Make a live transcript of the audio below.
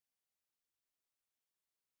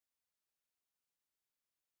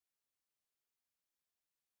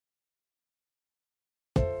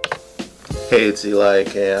Hey, it's Eli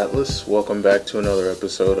aka Atlas. Welcome back to another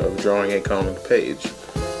episode of Drawing a Comic Page.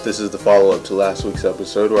 This is the follow-up to last week's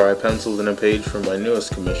episode where I penciled in a page for my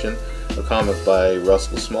newest commission, a comic by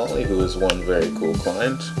Russell Smalley, who is one very cool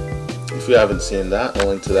client. If you haven't seen that, a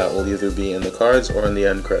link to that will either be in the cards or in the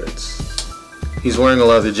end credits. He's wearing a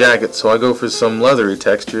leather jacket, so I go for some leathery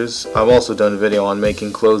textures. I've also done a video on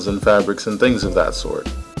making clothes and fabrics and things of that sort.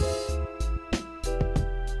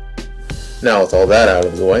 Now with all that out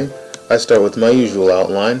of the way, I start with my usual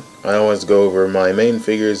outline. I always go over my main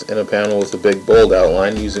figures in a panel with a big bold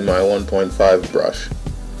outline using my 1.5 brush.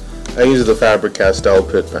 I use the Faber-Castell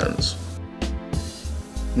Pit pens.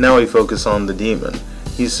 Now we focus on the demon.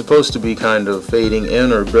 He's supposed to be kind of fading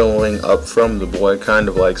in or billowing up from the boy, kind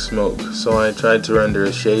of like smoke, so I tried to render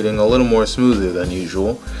his shading a little more smoother than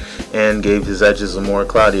usual, and gave his edges a more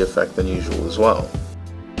cloudy effect than usual as well.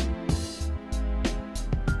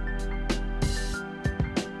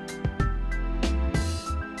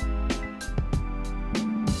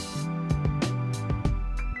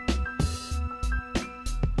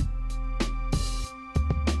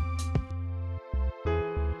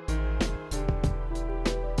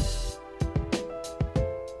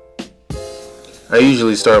 I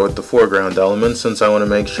usually start with the foreground elements since I want to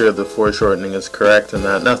make sure the foreshortening is correct and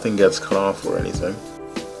that nothing gets cut off or anything.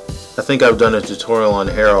 I think I've done a tutorial on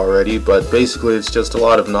hair already, but basically it's just a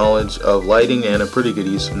lot of knowledge of lighting and a pretty good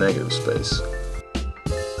use of negative space.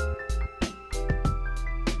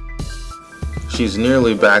 She's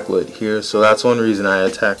nearly backlit here, so that's one reason I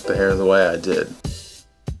attacked the hair the way I did.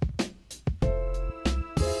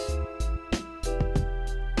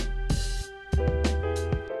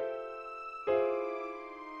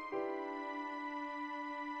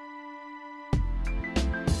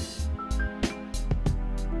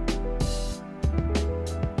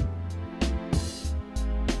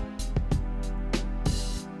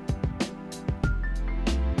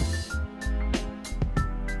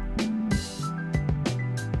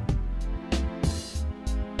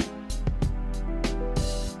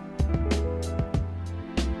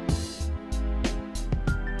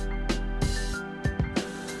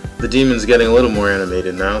 The demon's getting a little more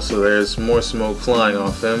animated now, so there's more smoke flying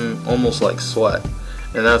off him, almost like sweat.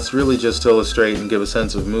 And that's really just to illustrate and give a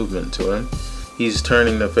sense of movement to him. He's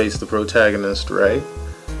turning to face the protagonist, Ray,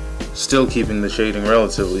 still keeping the shading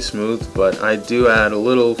relatively smooth, but I do add a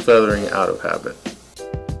little feathering out of habit.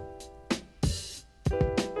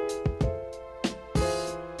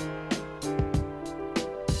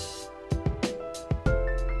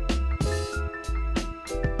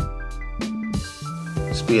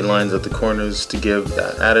 Speed lines at the corners to give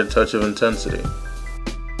that added touch of intensity.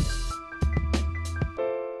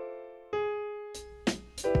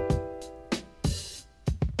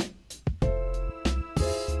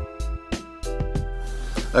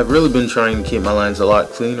 I've really been trying to keep my lines a lot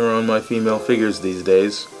cleaner on my female figures these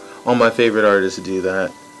days. All my favorite artists do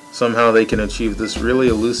that. Somehow they can achieve this really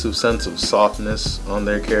elusive sense of softness on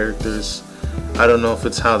their characters. I don't know if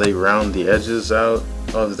it's how they round the edges out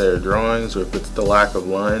of their drawings or if it's the lack of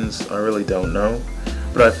lines. I really don't know,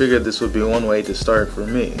 but I figured this would be one way to start for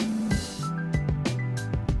me.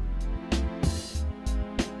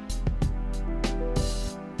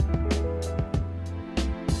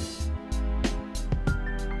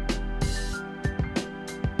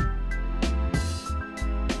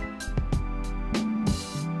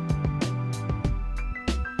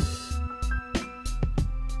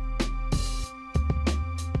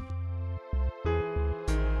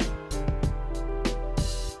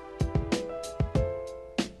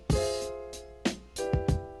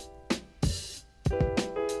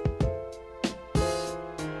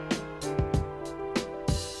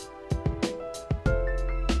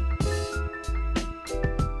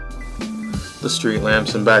 The street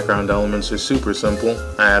lamps and background elements are super simple.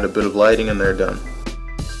 I add a bit of lighting and they're done.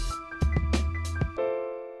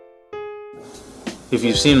 If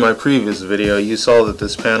you've seen my previous video, you saw that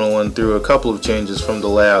this panel went through a couple of changes from the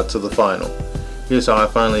layout to the final. Here's how I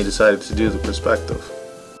finally decided to do the perspective.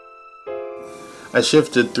 I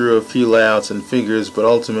shifted through a few layouts and figures, but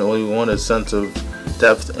ultimately wanted a sense of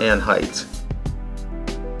depth and height.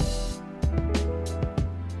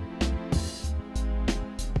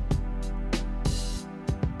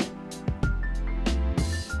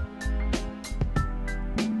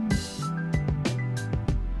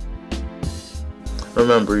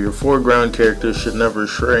 Remember, your foreground characters should never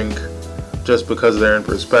shrink just because they're in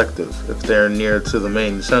perspective, if they're near to the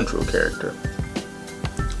main central character.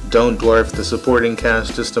 Don't dwarf the supporting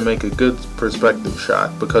cast just to make a good perspective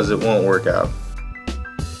shot, because it won't work out.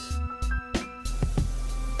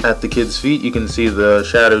 At the kid's feet you can see the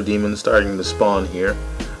shadow demon starting to spawn here.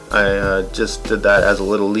 I just did that as a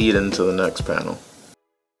little lead into the next panel.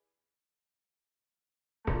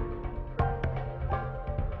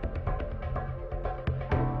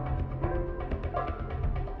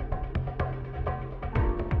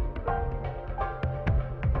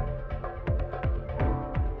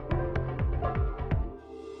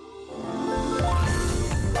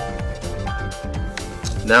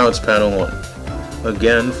 Now it's panel 1.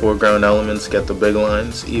 Again, foreground elements get the big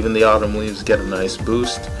lines, even the autumn leaves get a nice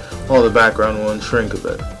boost, while the background ones shrink a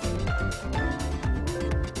bit.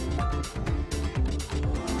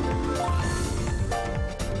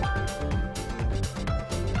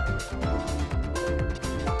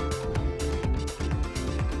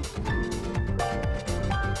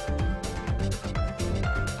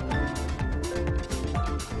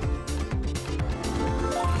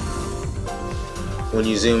 When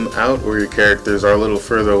you zoom out where your characters are a little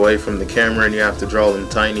further away from the camera and you have to draw them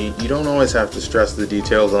tiny, you don't always have to stress the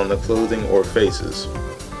details on the clothing or faces.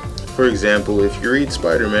 For example, if you read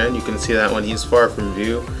Spider-Man, you can see that when he's far from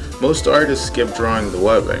view, most artists skip drawing the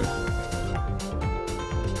webbing.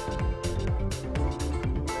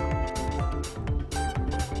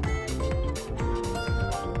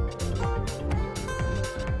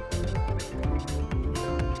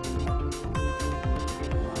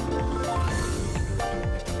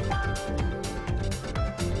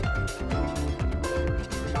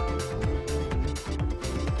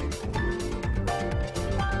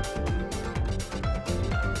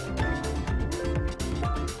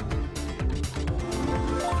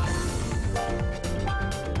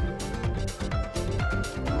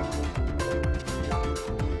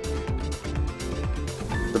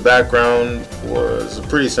 The background was a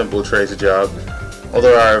pretty simple trace job,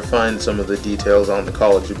 although I refined some of the details on the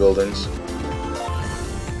college buildings.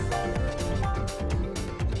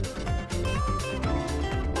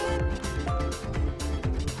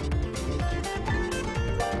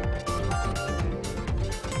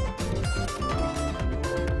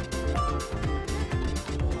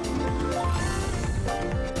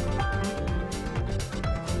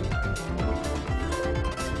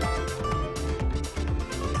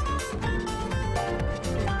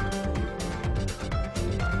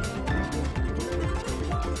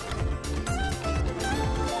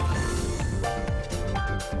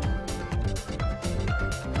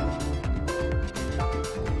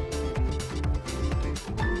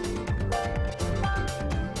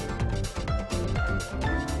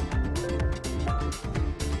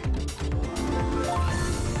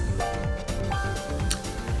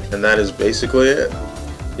 And that is basically it.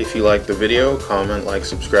 If you like the video, comment, like,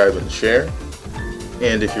 subscribe, and share.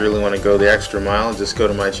 And if you really want to go the extra mile, just go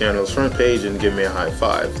to my channel's front page and give me a high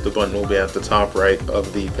five. The button will be at the top right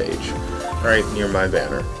of the page, right near my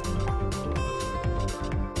banner.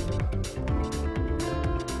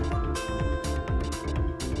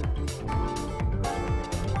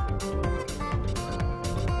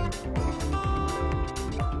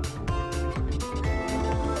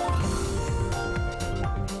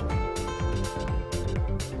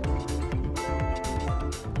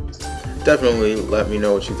 Definitely let me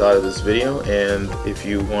know what you thought of this video, and if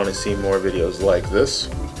you want to see more videos like this,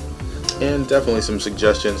 and definitely some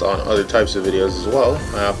suggestions on other types of videos as well.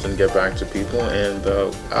 I often get back to people, and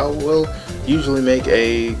I will usually make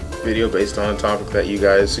a video based on a topic that you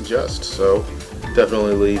guys suggest, so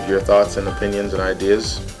definitely leave your thoughts and opinions and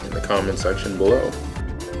ideas in the comment section below.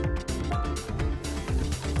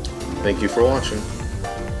 Thank you for watching.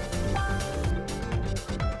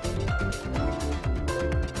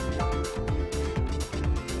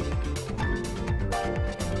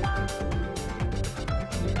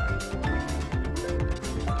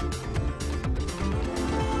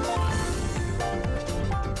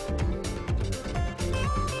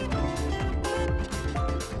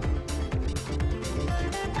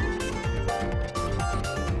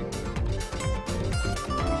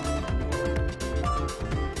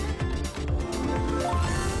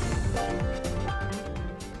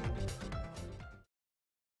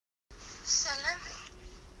 Scena,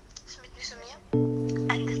 zbyt mi sumie.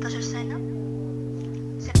 A ty to, że scena?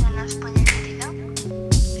 Scena na wspaniale.